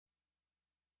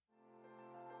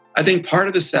I think part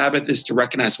of the Sabbath is to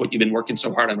recognize what you've been working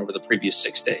so hard on over the previous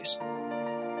 6 days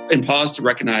and pause to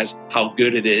recognize how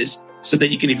good it is so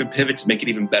that you can even pivot to make it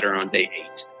even better on day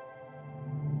 8.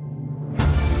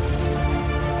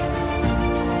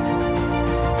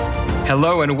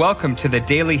 Hello and welcome to the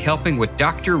Daily Helping with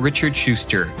Dr. Richard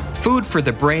Schuster. Food for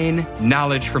the brain,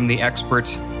 knowledge from the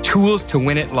experts, tools to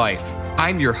win at life.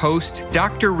 I'm your host,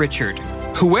 Dr. Richard.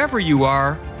 Whoever you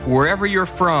are, wherever you're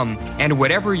from, and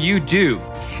whatever you do,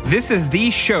 this is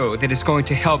the show that is going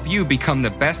to help you become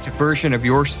the best version of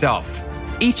yourself.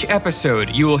 Each episode,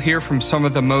 you will hear from some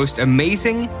of the most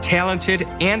amazing, talented,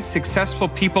 and successful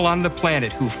people on the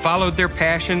planet who followed their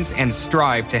passions and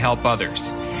strive to help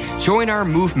others. Join our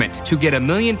movement to get 1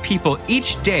 million people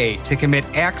each day to commit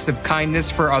acts of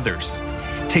kindness for others.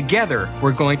 Together,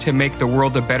 we're going to make the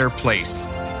world a better place.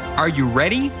 Are you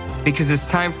ready? Because it's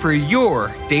time for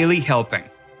your Daily Helping.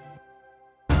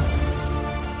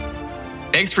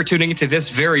 Thanks for tuning into this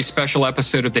very special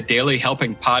episode of the Daily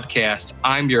Helping Podcast.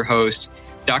 I'm your host,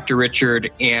 Dr.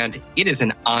 Richard, and it is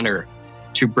an honor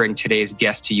to bring today's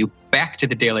guest to you back to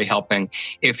the Daily Helping.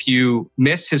 If you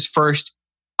missed his first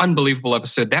unbelievable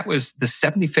episode, that was the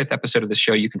 75th episode of the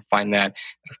show. You can find that,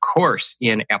 of course,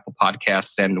 in Apple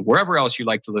Podcasts and wherever else you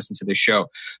like to listen to the show.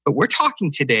 But we're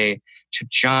talking today to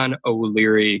John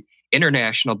O'Leary,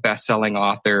 international best-selling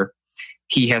author.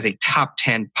 He has a top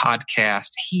 10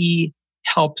 podcast. He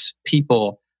helps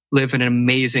people live an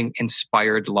amazing,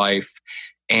 inspired life.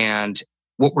 And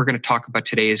what we're going to talk about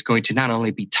today is going to not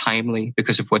only be timely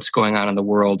because of what's going on in the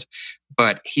world,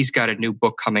 but he's got a new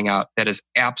book coming out that is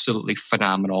absolutely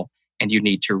phenomenal, and you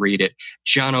need to read it.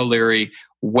 John O'Leary,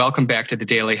 welcome back to the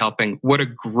Daily Helping. What a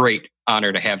great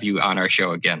honor to have you on our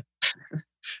show again.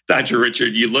 Dr.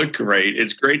 Richard, you look great.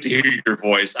 It's great to hear your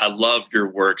voice. I love your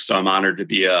work, so I'm honored to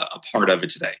be a part of it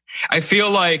today. I feel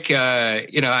like,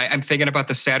 I'm thinking about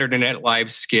the Saturday Night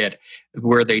Live skit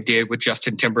where they did with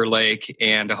Justin Timberlake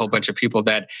and a whole bunch of people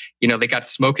that, they got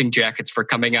smoking jackets for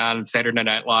coming on Saturday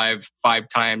Night Live 5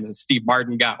 times. And Steve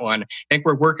Martin got one. I think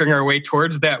we're working our way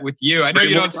towards that with you. I know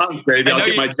you don't.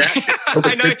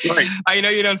 I know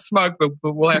you don't smoke, but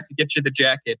we'll have to get you the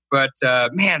jacket. But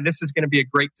man, this is going to be a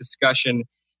great discussion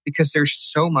because there's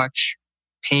so much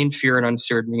pain, fear, and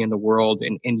uncertainty in the world.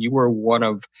 And you are one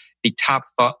of the top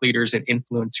thought leaders and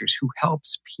influencers who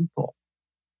helps people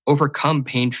overcome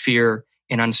pain, fear,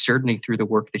 and uncertainty through the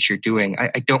work that you're doing.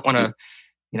 I don't want to,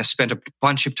 spend a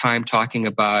bunch of time talking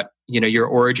about, your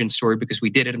origin story because we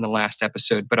did it in the last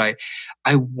episode. But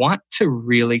I want to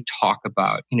really talk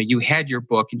about, you had your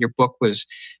book and your book was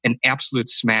an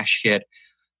absolute smash hit.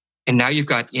 And now you've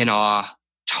got In Awe.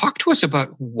 Talk to us about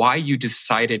why you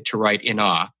decided to write In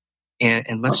Awe.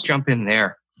 And let's jump in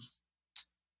there.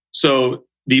 So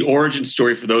the origin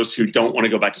story for those who don't want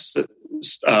to go back to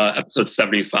episode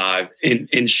 75,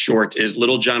 in short, is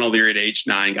little John O'Leary at age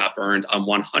 9 got burned on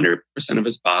 100% of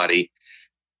his body,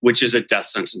 which is a death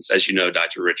sentence, as you know,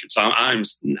 Dr. Richard. So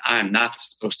I'm not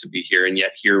supposed to be here, and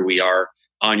yet here we are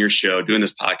on your show doing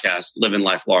this podcast, living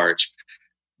life large,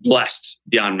 blessed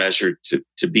beyond measure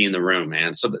to be in the room,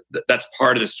 man. So that's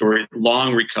part of the story.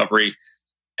 Long recovery,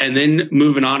 and then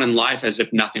moving on in life as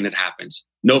if nothing had happened.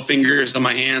 No fingers on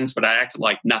my hands, but I acted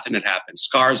like nothing had happened.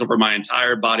 Scars over my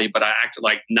entire body, but I acted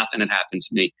like nothing had happened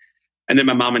to me. And then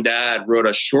my mom and dad wrote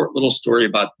a short little story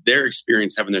about their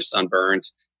experience having their son burned.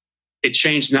 It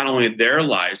changed not only their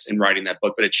lives in writing that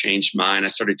book, but it changed mine. I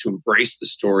started to embrace the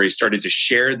story, started to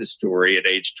share the story at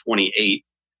age 28,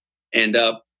 and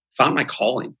found my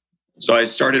calling. So I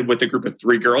started with a group of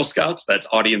 3 Girl Scouts. That's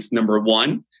audience number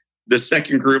 1. The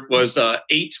second group was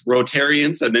 8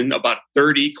 Rotarians and then about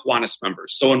 30 Kiwanis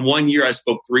members. So in 1 year, I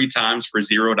spoke 3 times for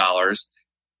 $0,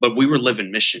 but we were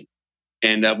living mission.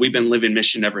 And we've been living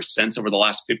mission ever since. Over the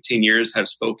last 15 years, have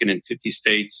spoken in 50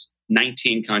 states,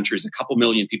 19 countries, a couple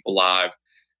million people live,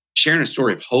 sharing a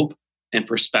story of hope and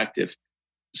perspective.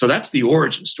 So that's the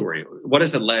origin story. What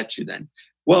has it led to then?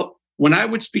 Well, when I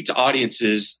would speak to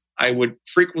audiences, I would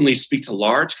frequently speak to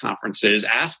large conferences,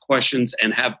 ask questions,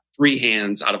 and have 3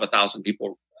 hands out of 1,000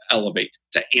 people elevate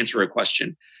to answer a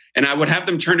question. And I would have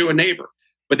them turn to a neighbor,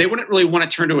 but they wouldn't really want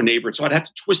to turn to a neighbor. So I'd have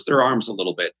to twist their arms a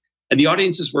little bit. And the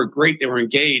audiences were great. They were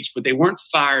engaged, but they weren't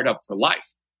fired up for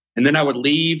life. And then I would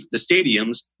leave the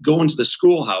stadiums, go into the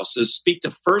schoolhouses, speak to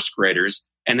first graders,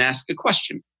 and ask a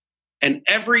question. And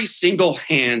every single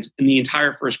hand in the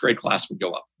entire first grade class would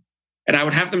go up. And I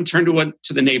would have them turn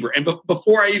to the neighbor. And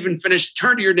before I even finished,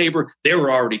 turn to your neighbor, they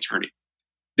were already turning.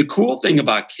 The cool thing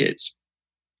about kids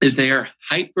is they are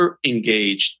hyper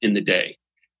engaged in the day.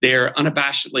 They are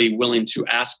unabashedly willing to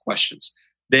ask questions.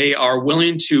 They are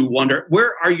willing to wonder,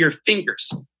 where are your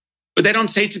fingers? But they don't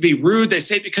say it to be rude. They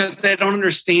say it because they don't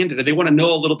understand it or they want to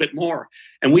know a little bit more.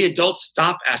 And we adults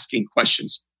stop asking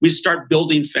questions. We start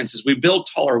building fences. We build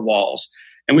taller walls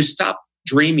and we stop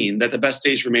dreaming that the best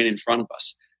days remain in front of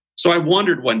us. So I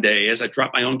wondered one day as I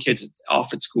dropped my own kids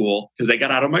off at school because they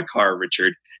got out of my car,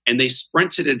 Richard, and they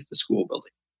sprinted into the school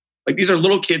building. Like these are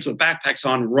little kids with backpacks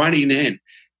on running in.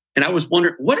 And I was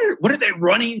wondering, what are they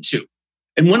running to?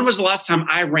 And when was the last time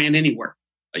I ran anywhere?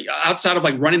 Like, outside of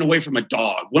like running away from a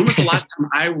dog. When was the last time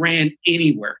I ran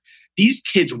anywhere? These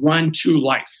kids run to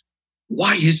life.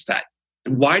 Why is that?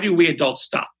 And why do we adults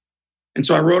stop? And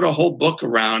so I wrote a whole book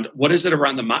around what is it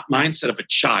around the mindset of a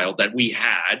child that we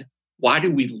had? Why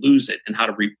do we lose it and how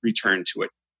to return to it?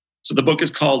 So the book is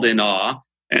called In Awe.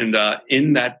 And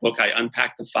in that book, I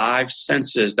unpack the 5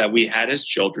 senses that we had as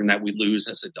children that we lose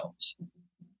as adults.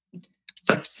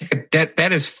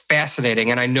 That is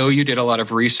fascinating. And I know you did a lot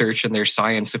of research and there's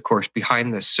science, of course,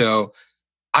 behind this. So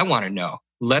I want to know.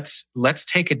 Let's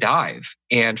take a dive.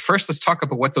 And first, let's talk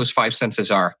about what those 5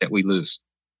 senses are that we lose.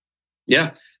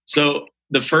 Yeah. So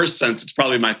the first sense, it's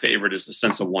probably my favorite, is the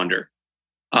sense of wonder.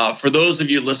 For those of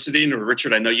you listening, or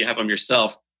Richard, I know you have them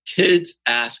yourself, kids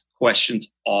ask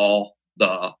questions all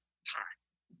the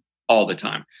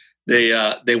time.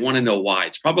 They want to know why.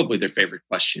 It's probably their favorite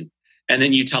question. And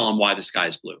then you tell them why the sky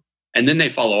is blue. And then they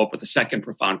follow up with the second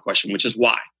profound question, which is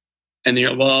why. And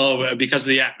they're, well, because of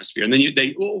the atmosphere. And then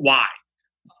why?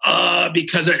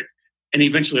 Because it, and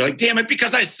eventually like, damn it,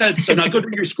 because I said so. Now go do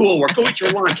your schoolwork. Go eat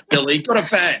your lunch, Billy. Go to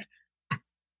bed.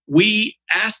 We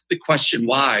ask the question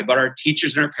why, but our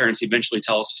teachers and our parents eventually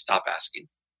tell us to stop asking.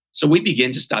 So we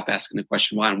begin to stop asking the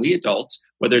question why. And we adults,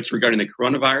 whether it's regarding the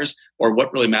coronavirus or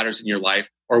what really matters in your life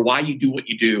or why you do what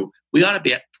you do, we ought to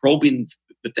be probing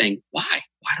the thing, why?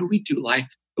 Why do we do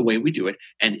life the way we do it?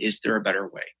 And is there a better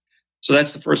way? So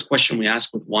that's the first question we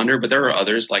ask with wonder. But there are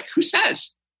others like, who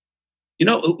says?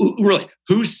 Really,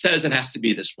 who says it has to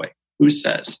be this way? Who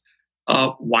says?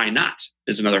 Why not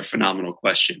is another phenomenal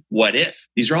question. What if?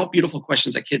 These are all beautiful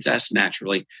questions that kids ask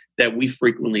naturally that we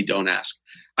frequently don't ask.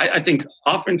 I think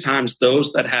oftentimes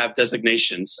those that have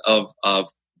designations of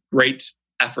great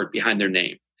effort behind their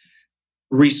name,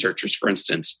 researchers, for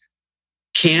instance,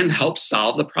 can help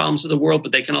solve the problems of the world,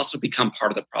 but they can also become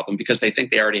part of the problem because they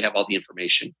think they already have all the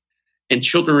information. And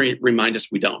children remind us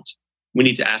we don't. We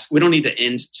need to ask. We don't need to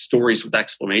end stories with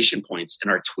exclamation points in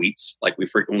our tweets like we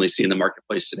frequently see in the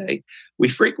marketplace today. We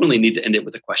frequently need to end it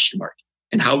with a question mark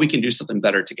and how we can do something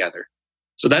better together.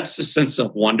 So that's the sense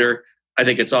of wonder. I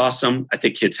think it's awesome. I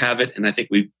think kids have it. And I think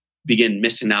we begin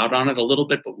missing out on it a little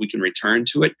bit, but we can return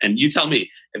to it. And you tell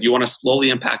me, if you want to slowly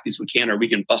unpack these, we can, or we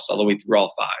can bust all the way through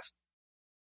all 5.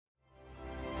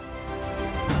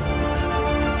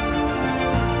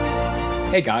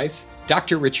 Hey guys,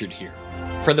 Dr. Richard here.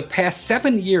 For the past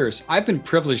 7 years, I've been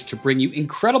privileged to bring you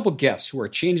incredible guests who are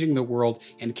changing the world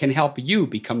and can help you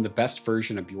become the best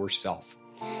version of yourself.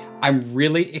 I'm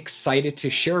really excited to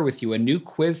share with you a new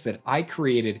quiz that I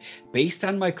created based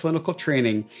on my clinical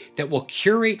training that will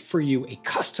curate for you a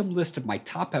custom list of my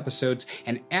top episodes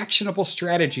and actionable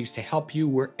strategies to help you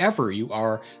wherever you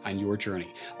are on your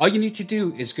journey. All you need to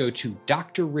do is go to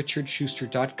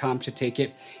drrichardschuster.com to take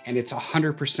it, and it's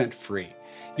 100% free.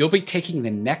 You'll be taking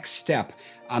the next step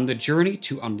on the journey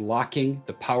to unlocking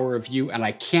the power of you, and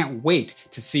I can't wait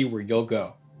to see where you'll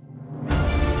go.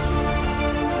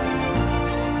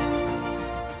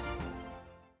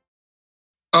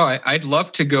 Oh, I'd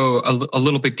love to go a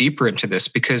little bit deeper into this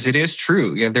because it is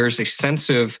true. You know, there's a sense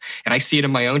of, and I see it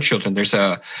in my own children, there's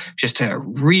just a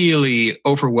really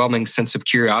overwhelming sense of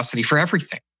curiosity for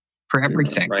everything.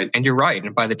 Yeah, right. And you're right.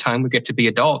 And by the time we get to be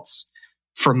adults,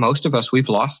 for most of us, we've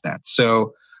lost that.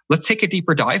 So let's take a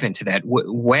deeper dive into that.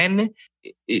 When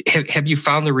have you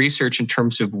found the research in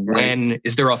terms of when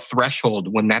is there a threshold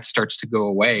when that starts to go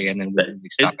away and then we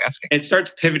stop asking? It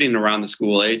starts pivoting around the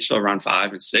school age, so around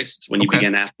 5 and 6. It's when you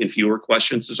begin asking fewer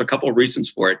questions. There's a couple of reasons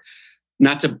for it.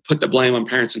 Not to put the blame on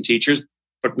parents and teachers,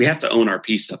 but we have to own our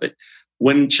piece of it.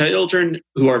 When children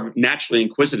who are naturally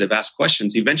inquisitive ask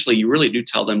questions, eventually you really do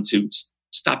tell them to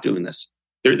stop doing this.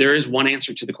 There is one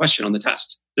answer to the question on the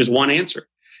test. There's one answer.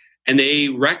 And they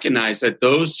recognize that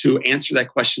those who answer that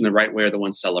question the right way are the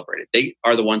ones celebrated. They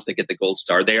are the ones that get the gold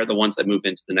star. They are the ones that move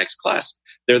into the next class.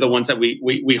 They're the ones that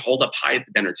we hold up high at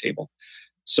the dinner table.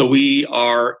 So we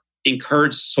are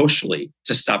encouraged socially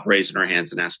to stop raising our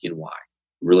hands and asking why.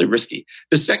 Really risky.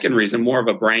 The second reason, more of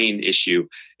a brain issue,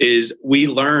 is we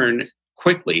learn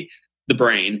quickly, the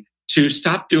brain, to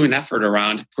stop doing effort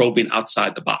around probing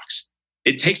outside the box.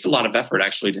 It takes a lot of effort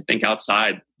actually to think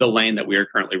outside the lane that we are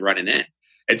currently running in.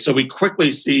 And so we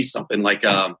quickly see something like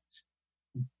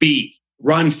B,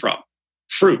 run from,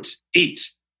 fruit, eat.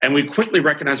 And we quickly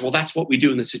recognize, well, that's what we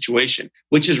do in this situation,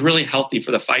 which is really healthy for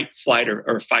the fight, flight,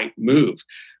 or fight move.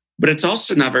 But it's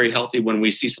also not very healthy when we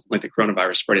see something like the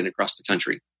coronavirus spreading across the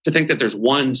country, to think that there's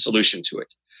one solution to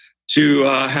it, to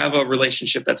have a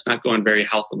relationship that's not going very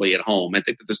healthily at home and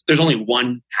think that there's only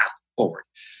one path forward,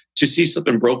 to see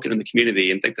something broken in the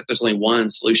community and think that there's only one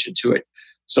solution to it.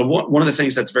 So one of the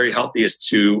things that's very healthy is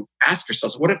to ask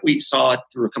ourselves, what if we saw it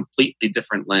through a completely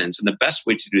different lens? And the best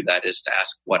way to do that is to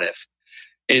ask, what if?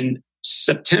 In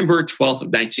September 12th of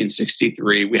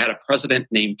 1963, we had a president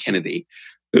named Kennedy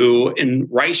who in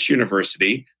Rice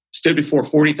University stood before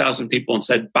 40,000 people and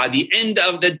said, by the end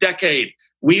of the decade,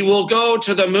 we will go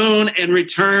to the moon and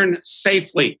return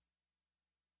safely.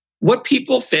 What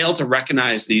people fail to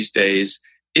recognize these days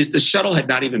is the shuttle had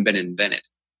not even been invented.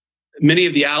 Many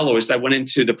of the alloys that went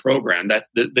into the program, that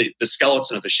the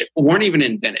skeleton of the ship, weren't even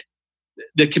invented.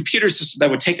 The computer system that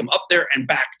would take them up there and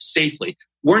back safely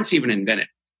weren't even invented.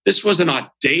 This was an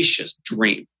audacious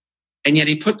dream. And yet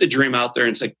he put the dream out there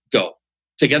and said, go.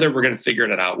 Together, we're going to figure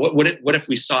it out. What if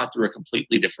we saw it through a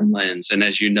completely different lens? And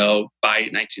as you know, by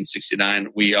 1969,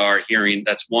 we are hearing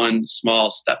that's one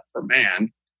small step for man.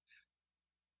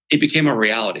 It became a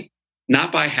reality,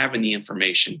 not by having the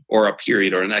information or a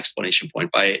period or an explanation point,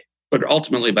 but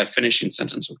ultimately by finishing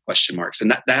sentence with question marks.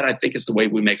 And that I think is the way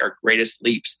we make our greatest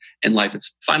leaps in life.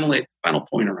 It's finally final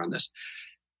point around this.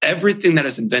 Everything that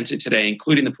is invented today,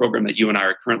 including the program that you and I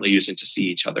are currently using to see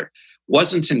each other,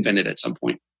 wasn't invented at some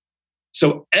point.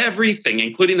 So everything,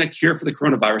 including the cure for the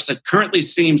coronavirus that currently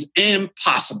seems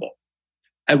impossible,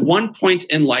 at one point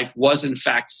in life was in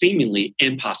fact seemingly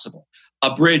impossible.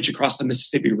 A bridge across the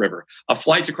Mississippi River, a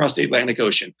flight across the Atlantic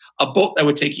Ocean, a boat that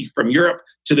would take you from Europe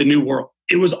to the New World.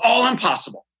 It was all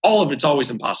impossible. All of it's always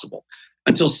impossible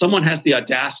until someone has the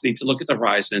audacity to look at the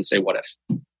horizon and say, what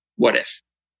if? What if?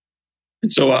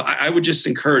 And so I would just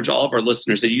encourage all of our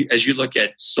listeners that as you look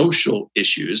at social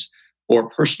issues or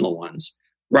personal ones,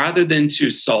 rather than to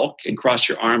sulk and cross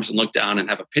your arms and look down and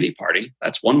have a pity party,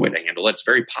 that's one way to handle it. It's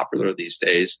very popular these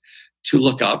days, to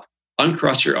look up,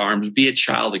 uncross your arms, be a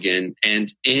child again, and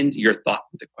end your thought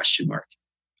with a question mark,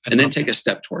 and then take a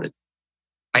step toward it.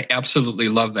 I absolutely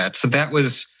love that. So that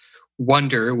was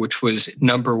wonder, which was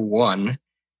number one.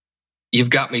 You've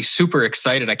got me super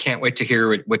excited. I can't wait to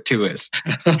hear what two is.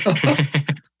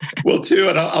 Well, two,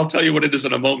 and I'll tell you what it is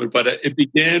in a moment, but it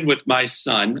began with my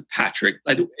son, Patrick.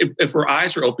 If our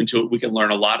eyes are open to it, we can learn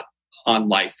a lot on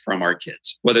life from our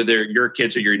kids, whether they're your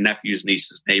kids or your nephews,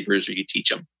 nieces, neighbors, or you teach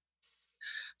them.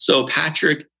 So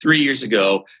Patrick, 3 years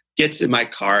ago, gets in my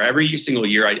car. Every single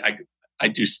year I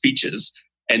do speeches,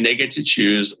 and they get to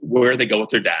choose where they go with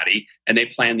their daddy, and they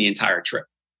plan the entire trip.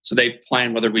 So they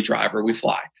plan whether we drive or we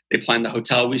fly. They plan the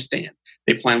hotel we stay in.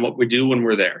 They plan what we do when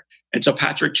we're there. And so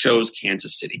Patrick chose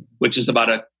Kansas City, which is about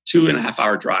a 2.5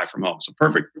 hour drive from home. So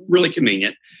perfect, really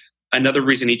convenient. Another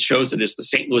reason he chose it is the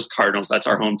St. Louis Cardinals. That's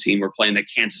our home team. We're playing the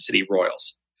Kansas City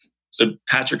Royals. So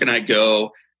Patrick and I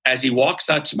go. As he walks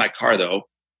out to my car, though,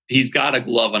 he's got a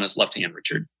glove on his left hand,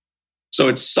 Richard. So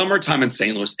it's summertime in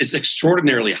St. Louis. It's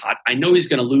extraordinarily hot. I know he's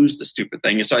going to lose the stupid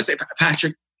thing. And so I say,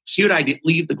 Patrick, cute idea,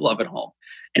 leave the glove at home.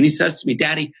 And he says to me,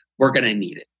 Daddy, we're going to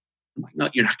need it. I'm like, no,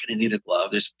 you're not going to need a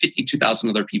glove. There's 52,000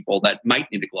 other people that might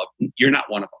need a glove. You're not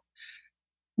one of them.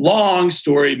 Long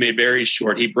story made very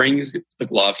short. He brings the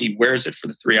glove. He wears it for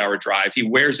the 3-hour drive. He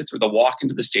wears it through the walk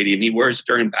into the stadium. He wears it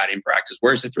during batting practice,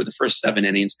 wears it through the first 7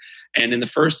 innings. And in the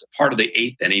first part of the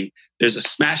 8th inning, there's a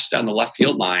smash down the left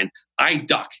field line. I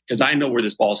duck because I know where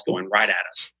this ball is going right at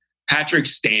us. Patrick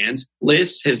stands,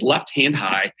 lifts his left hand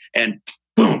high, and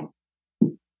boom,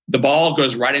 the ball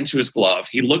goes right into his glove.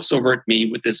 He looks over at me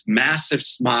with this massive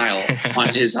smile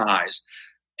on his eyes.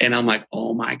 And I'm like,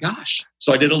 oh my gosh.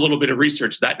 So I did a little bit of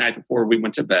research that night before we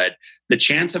went to bed. The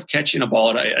chance of catching a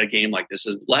ball at a game like this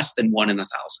is less than 1 in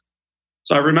 1,000.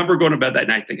 So I remember going to bed that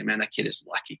night thinking, man, that kid is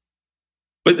lucky.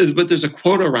 But there's a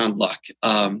quote around luck.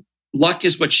 Luck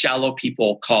is what shallow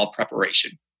people call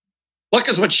preparation. Luck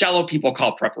is what shallow people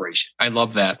call preparation. I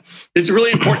love that. It's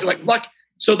really important. Like luck.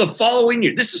 So the following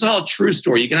year, this is all a true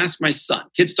story. You can ask my son.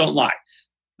 Kids don't lie.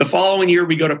 The following year,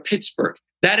 we go to Pittsburgh.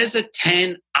 That is a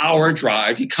 10-hour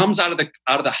drive. He comes out of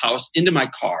the house into my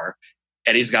car,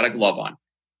 and he's got a glove on.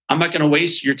 I'm not going to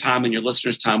waste your time and your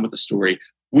listeners' time with the story.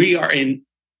 We are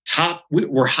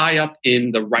we're high up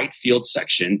in the right field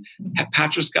section.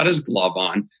 Patrick's got his glove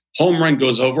on. Home run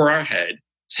goes over our head.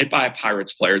 It's hit by a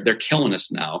Pirates player. They're killing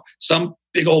us now. Some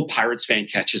big old Pirates fan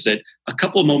catches it. A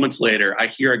couple of moments later, I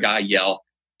hear a guy yell,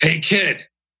 "Hey, kid."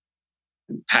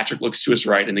 And Patrick looks to his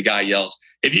right, and the guy yells,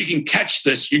 "If you can catch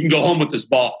this, you can go home with this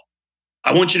ball.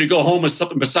 I want you to go home with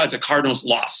something besides a Cardinals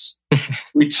loss."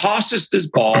 He tosses this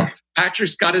ball.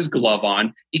 Patrick's got his glove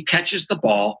on. He catches the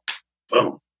ball.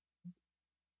 Boom.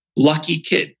 Lucky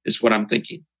kid is what I'm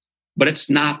thinking. But it's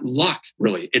not luck,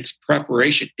 really. It's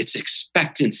preparation. It's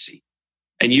expectancy.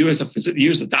 And you as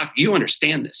a doctor, you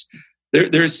understand this.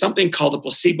 There is something called the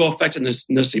placebo effect and the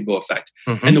nocebo effect.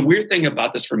 Mm-hmm. And the weird thing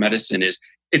about this for medicine is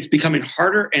it's becoming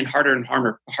harder and harder and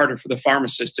harder for the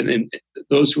pharmacist and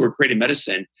those who are creating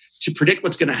medicine to predict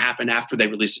what's going to happen after they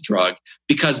release a drug,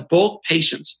 because both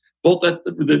patients, both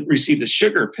that receive the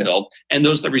sugar pill and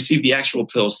those that receive the actual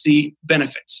pill, see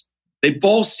benefits. They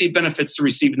both see benefits to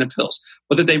receiving the pills,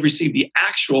 whether they receive the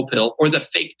actual pill or the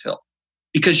fake pill,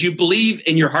 because you believe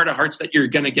in your heart of hearts that you're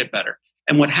going to get better.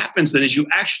 And what happens then is you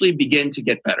actually begin to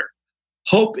get better.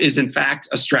 Hope is, in fact,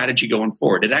 a strategy going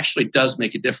forward. It actually does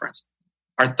make a difference.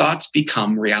 Our thoughts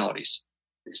become realities.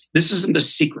 This isn't the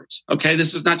secret, okay?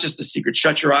 This is not just the secret.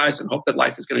 Shut your eyes and hope that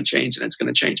life is going to change, and it's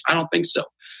going to change. I don't think so.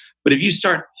 But if you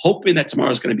start hoping that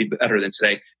tomorrow is going to be better than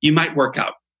today, you might work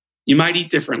out. You might eat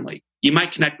differently. You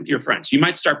might connect with your friends. You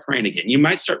might start praying again. You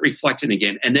might start reflecting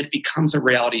again, and then it becomes a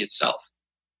reality itself.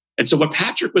 And so what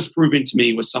Patrick was proving to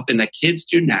me was something that kids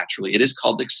do naturally. It is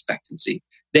called expectancy.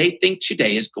 They think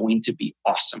today is going to be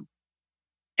awesome.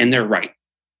 And they're right.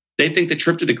 They think the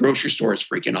trip to the grocery store is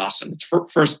freaking awesome. It's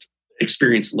first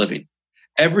experience living.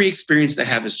 Every experience they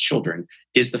have as children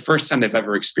is the first time they've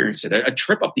ever experienced it. A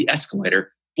trip up the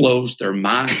escalator blows their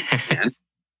mind, man.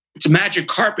 It's a magic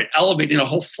carpet elevating a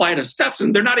whole flight of steps,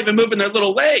 and they're not even moving their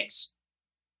little legs.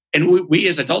 And we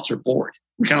as adults are bored.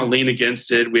 We kind of lean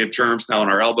against it. We have germs now on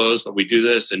our elbows, but we do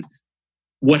this. And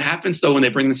what happens, though, when they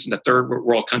bring this into third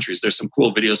world countries, there's some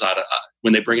cool videos out of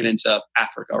when they bring it into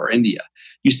Africa or India.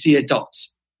 You see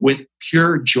adults with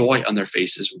pure joy on their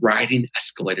faces riding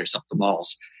escalators up the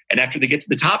malls. And after they get to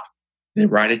the top, they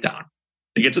ride it down.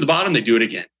 They get to the bottom, they do it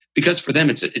again. Because for them,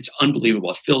 it's unbelievable.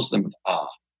 It fills them with awe.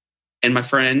 And my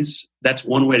friends, that's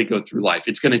one way to go through life.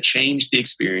 It's going to change the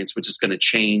experience, which is going to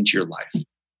change your life.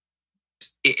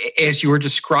 As you were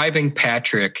describing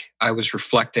Patrick, I was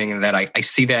reflecting that I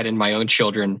see that in my own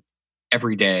children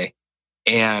every day.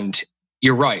 And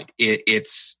you're right.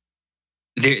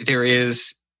 There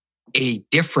is a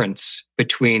difference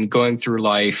between going through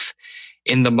life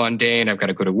in the mundane. I've got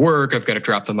to go to work. I've got to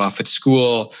drop them off at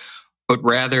school. But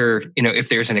rather, if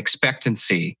there's an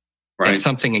expectancy that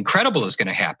something incredible is going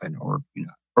to happen,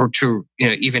 or to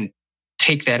even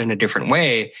take that in a different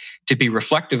way, to be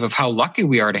reflective of how lucky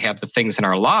we are to have the things in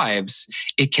our lives,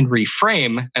 it can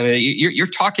reframe. I mean, you're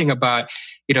talking about,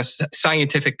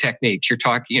 scientific techniques. You're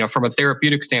talking, from a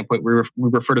therapeutic standpoint, we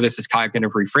refer to this as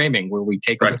cognitive reframing, where we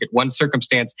take a look at one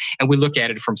circumstance and we look at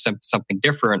it from something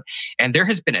different. And there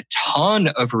has been a ton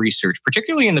of research,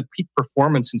 particularly in the peak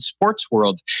performance and sports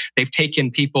world. They've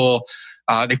taken people,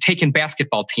 they've taken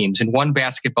basketball teams, and one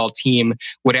basketball team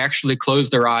would actually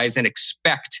close their eyes and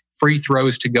expect free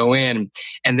throws to go in,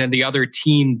 and then the other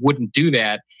team wouldn't do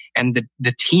that. And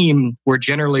the team were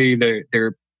generally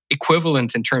their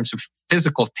equivalent in terms of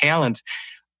physical talent.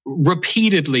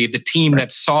 Repeatedly, the team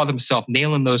that saw themselves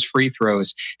nailing those free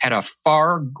throws had a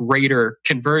far greater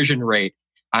conversion rate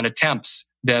on attempts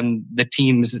than the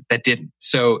teams that didn't.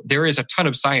 So there is a ton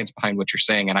of science behind what you're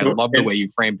saying, and I love the way you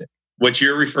framed it. What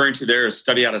you're referring to there is a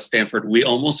study out of Stanford. We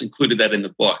almost included that in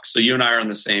the book. So you and I are on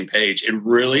the same page. It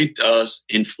really does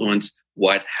influence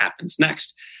what happens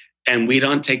next. And we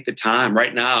don't take the time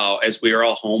right now, as we are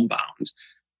all homebound.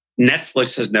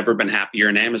 Netflix has never been happier,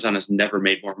 and Amazon has never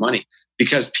made more money,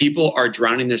 because people are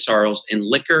drowning their sorrows in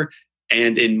liquor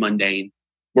and in mundane.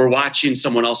 We're watching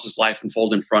someone else's life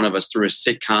unfold in front of us through a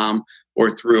sitcom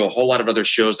or through a whole lot of other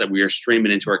shows that we are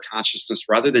streaming into our consciousness,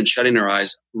 rather than shutting our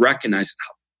eyes, recognizing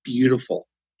how beautiful,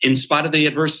 in spite of the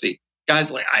adversity.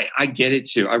 Guys, I get it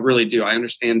too. I really do. I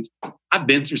understand. I've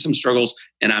been through some struggles,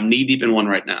 and I'm knee deep in one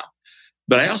right now.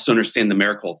 But I also understand the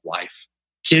miracle of life.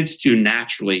 Kids do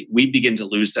naturally. We begin to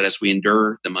lose that as we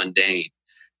endure the mundane.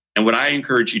 And what I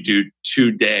encourage you to do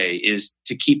today is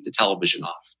to keep the television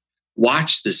off.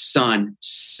 Watch the sun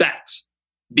set.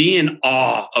 Be in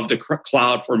awe of the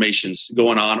cloud formations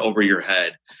going on over your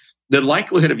head. The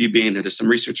likelihood of you being there, there's some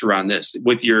research around this,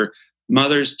 with your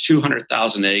mother's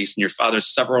 200,000 eggs and your father's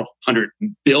several hundred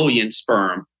billion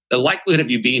sperm, the likelihood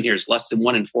of you being here is less than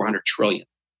 1 in 400 trillion.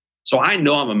 So I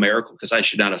know I'm a miracle because I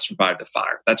should not have survived the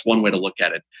fire. That's one way to look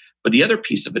at it. But the other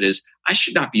piece of it is I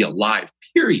should not be alive,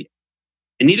 period.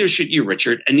 And neither should you,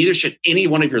 Richard, and neither should any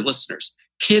one of your listeners.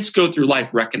 Kids go through life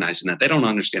recognizing that. They don't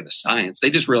understand the science.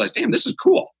 They just realize, damn, this is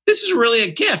cool. This is really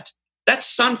a gift. That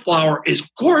sunflower is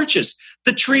gorgeous.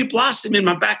 The tree blossom in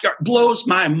my backyard blows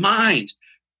my mind.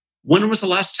 When was the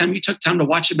last time you took time to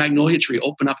watch a magnolia tree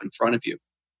open up in front of you?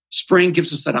 Spring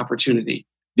gives us that opportunity.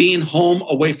 Being home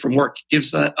away from work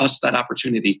gives us that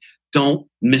opportunity. Don't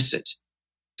miss it.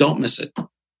 Don't miss it.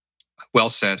 Well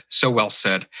said. So well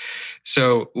said.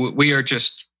 So we are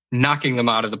just knocking them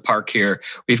out of the park here.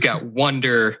 We've got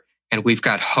wonder and we've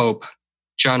got hope.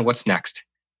 John, what's next?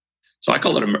 So I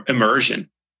call it immersion.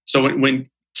 So when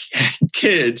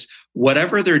kids,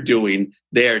 whatever they're doing,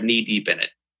 they are knee deep in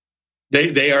it.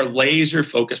 They are laser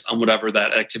focused on whatever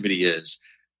that activity is.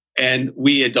 And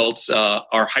we adults are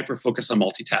hyper focused on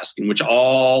multitasking, which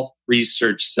all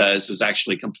research says is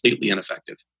actually completely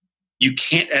ineffective. You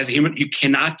can't, as a human, you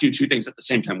cannot do two things at the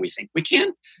same time. We think we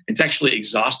can. It's actually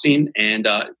exhausting. And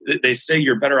they say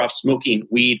you're better off smoking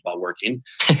weed while working,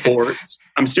 or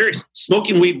I'm serious,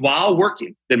 smoking weed while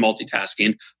working than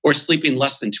multitasking, or sleeping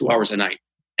less than 2 hours a night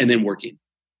and then working.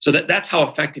 So that's how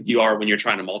effective you are when you're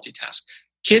trying to multitask.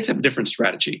 Kids have a different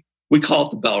strategy. We call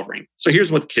it the bell ring. So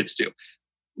here's what kids do.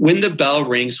 When the bell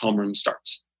rings, homeroom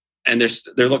starts. And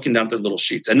they're looking down at their little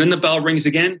sheets. And then the bell rings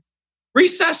again,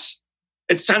 recess.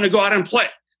 It's time to go out and play.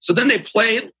 So then they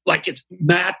play like it's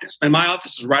madness. And my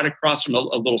office is right across from a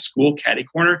little school, caddy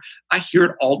corner. I hear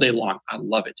it all day long. I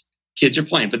love it. Kids are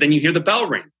playing. But then you hear the bell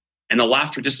ring and the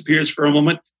laughter disappears for a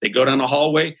moment. They go down the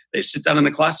hallway. They sit down in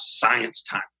the class, science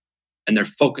time. And they're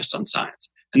focused on science.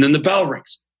 And then the bell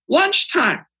rings,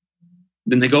 lunchtime.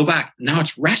 Then they go back. Now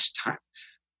it's rest time.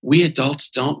 We adults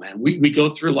don't, man. We go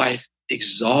through life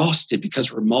exhausted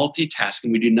because we're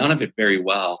multitasking. We do none of it very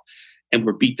well. And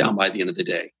we're beat down by the end of the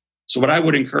day. So what I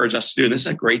would encourage us to do, and this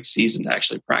is a great season to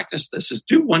actually practice this, is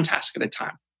do one task at a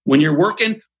time. When you're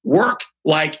working, work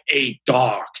like a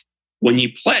dog. When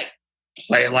you play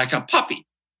like a puppy.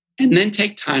 And then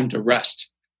take time to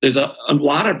rest. There's a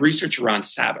lot of research around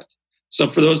Sabbath. So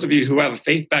for those of you who have a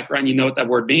faith background, you know what that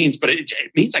word means, but it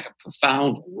means like a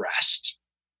profound rest.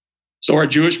 So our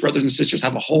Jewish brothers and sisters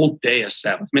have a whole day of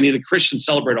Sabbath. Many of the Christians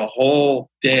celebrate a whole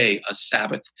day of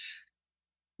Sabbath.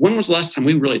 When was the last time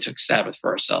we really took Sabbath for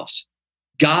ourselves?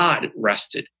 God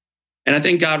rested. And I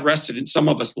think God rested, and some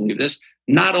of us believe this,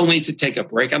 not only to take a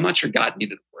break. I'm not sure God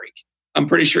needed a break. I'm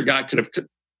pretty sure God could have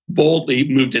boldly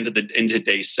moved into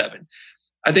day 7.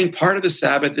 I think part of the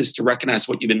Sabbath is to recognize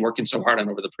what you've been working so hard on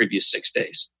over the previous 6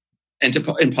 days, and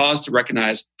pause to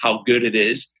recognize how good it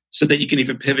is so that you can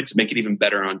even pivot to make it even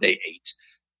better on day 8.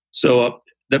 So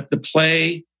the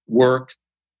play, work,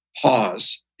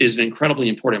 pause is an incredibly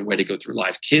important way to go through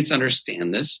life. Kids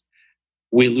understand this.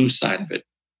 We lose sight of it.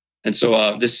 And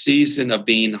so this season of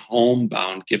being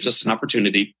homebound gives us an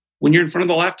opportunity. When you're in front of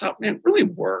the laptop, man, really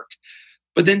work.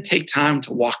 But then take time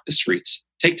to walk the streets.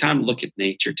 Take time to look at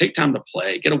nature. Take time to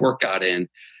play. Get a workout in.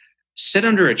 Sit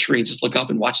under a tree and just look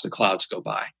up and watch the clouds go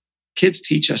by. Kids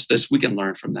teach us this. We can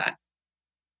learn from that.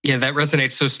 Yeah, that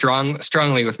resonates so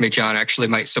strongly with me, John. Actually,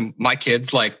 my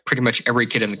kids, like pretty much every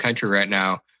kid in the country right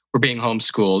now, we're being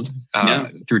homeschooled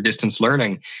through distance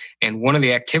learning. And one of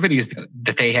the activities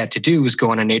that they had to do was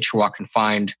go on a nature walk and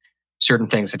find certain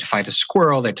things. They had to find a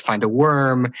squirrel, they had to find a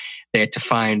worm, they had to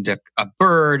find a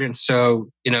bird. And so,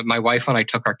 my wife and I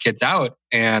took our kids out,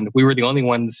 and we were the only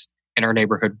ones in our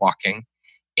neighborhood walking.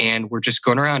 And we're just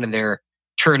going around, and they're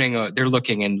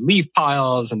looking in leaf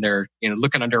piles, and they're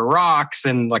looking under rocks,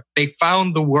 and like they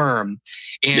found the worm.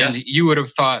 And yes, you would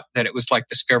have thought that it was like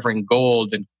discovering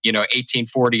gold in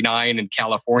 1849 in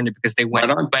California, because they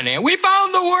went banana. We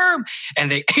found the worm,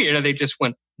 and they just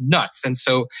went nuts. And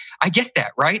so I get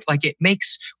that, right? Like it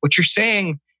makes what you're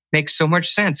saying makes so much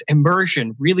sense.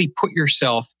 Immersion, really put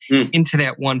yourself into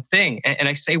that one thing. And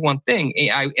I say one thing,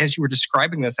 as you were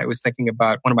describing this, I was thinking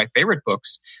about one of my favorite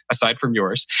books, aside from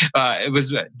yours. It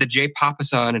was the Jay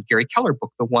Papasan and Gary Keller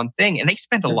book, The One Thing. And they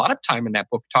spent a lot of time in that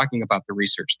book talking about the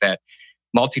research that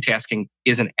multitasking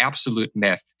is an absolute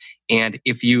myth. And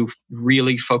if you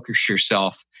really focus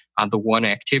yourself on the one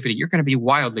activity, you're going to be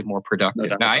wildly more productive.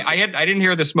 No, now, I didn't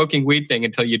hear the smoking weed thing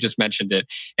until you just mentioned it.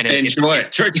 And enjoy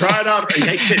it. Try it out.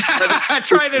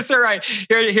 Try this. All right.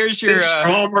 Here's your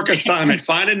homework assignment.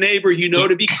 Find a neighbor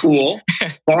to be cool.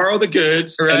 Borrow the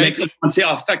goods. Right. And see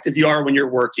how effective you are when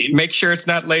you're working. Make sure it's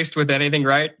not laced with anything,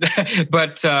 right?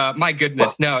 But my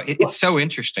goodness, it's so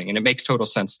interesting, and it makes total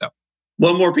sense, though.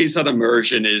 One more piece on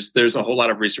immersion is there's a whole lot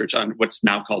of research on what's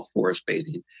now called forest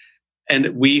bathing. And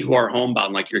we who are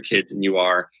homebound, like your kids and you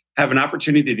are, have an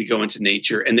opportunity to go into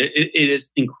nature. And it is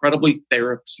incredibly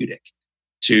therapeutic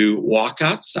to walk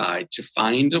outside, to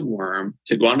find a worm,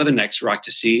 to go onto the next rock,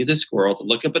 to see the squirrel, to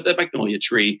look up at the magnolia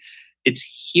tree. It's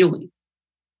healing.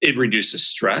 It reduces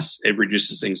stress. It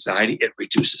reduces anxiety. It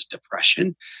reduces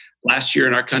depression. Last year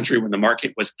in our country, when the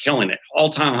market was killing it,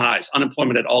 all-time highs,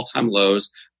 unemployment at all-time lows,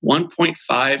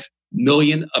 1.5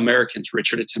 million Americans,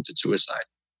 Richard, attempted suicide.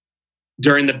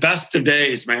 during the best of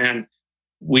days, man,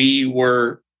 we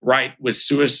were right with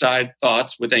suicide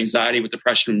thoughts, with anxiety, with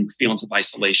depression, and feelings of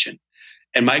isolation.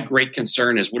 And my great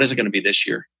concern is, what is it going to be this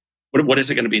year? What is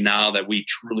it going to be now that we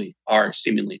truly are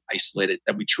seemingly isolated,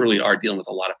 that we truly are dealing with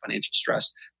a lot of financial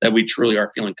stress, that we truly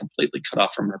are feeling completely cut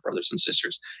off from our brothers and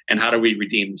sisters? And how do we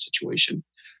redeem the situation?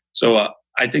 So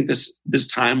I think this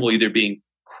time will either be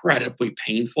incredibly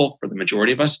painful for the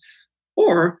majority of us,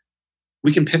 or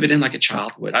we can pivot in like a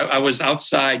child would. I was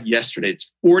outside yesterday.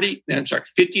 It's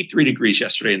 53 degrees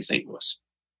yesterday in St. Louis.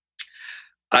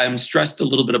 I'm stressed a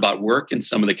little bit about work and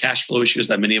some of the cash flow issues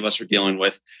that many of us are dealing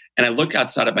with. And I look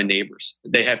outside at my neighbors.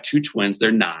 They have 2 twins.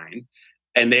 They're 9.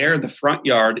 And they're in the front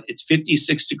yard. It's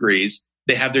 56 degrees.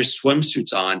 They have their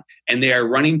swimsuits on and they are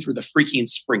running through the freaking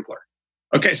sprinkler.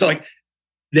 Okay, so like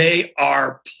they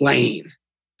are playing.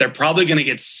 They're probably going to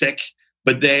get sick,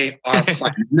 but they are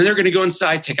playing. And then they're going to go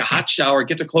inside, take a hot shower,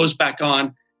 get their clothes back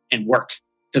on, and work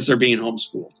because they're being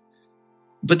homeschooled.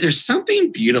 But there's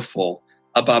something beautiful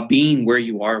about being where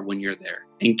you are when you're there.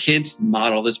 And kids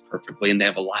model this perfectly, and they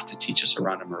have a lot to teach us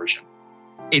around immersion.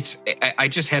 I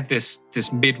just had this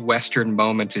Midwestern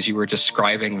moment as you were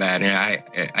describing that.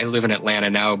 And I live in Atlanta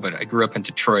now, but I grew up in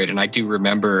Detroit. And I do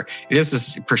remember, this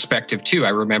is perspective too. I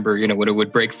remember, when it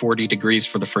would break 40 degrees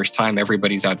for the first time,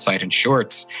 everybody's outside in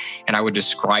shorts. And I would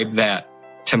describe that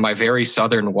to my very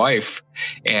Southern wife.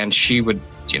 And she would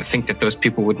think that those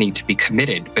people would need to be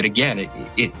committed. But again,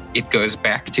 it goes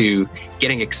back to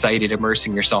getting excited,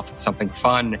 immersing yourself in something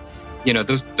fun.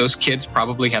 Those kids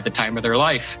probably had the time of their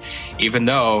life, even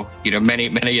though,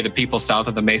 many of the people south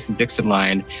of the Mason-Dixon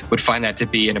line would find that to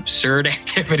be an absurd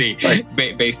activity, right,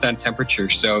 based on temperature.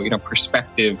 So,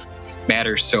 perspective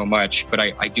matters so much, but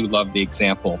I do love the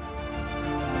example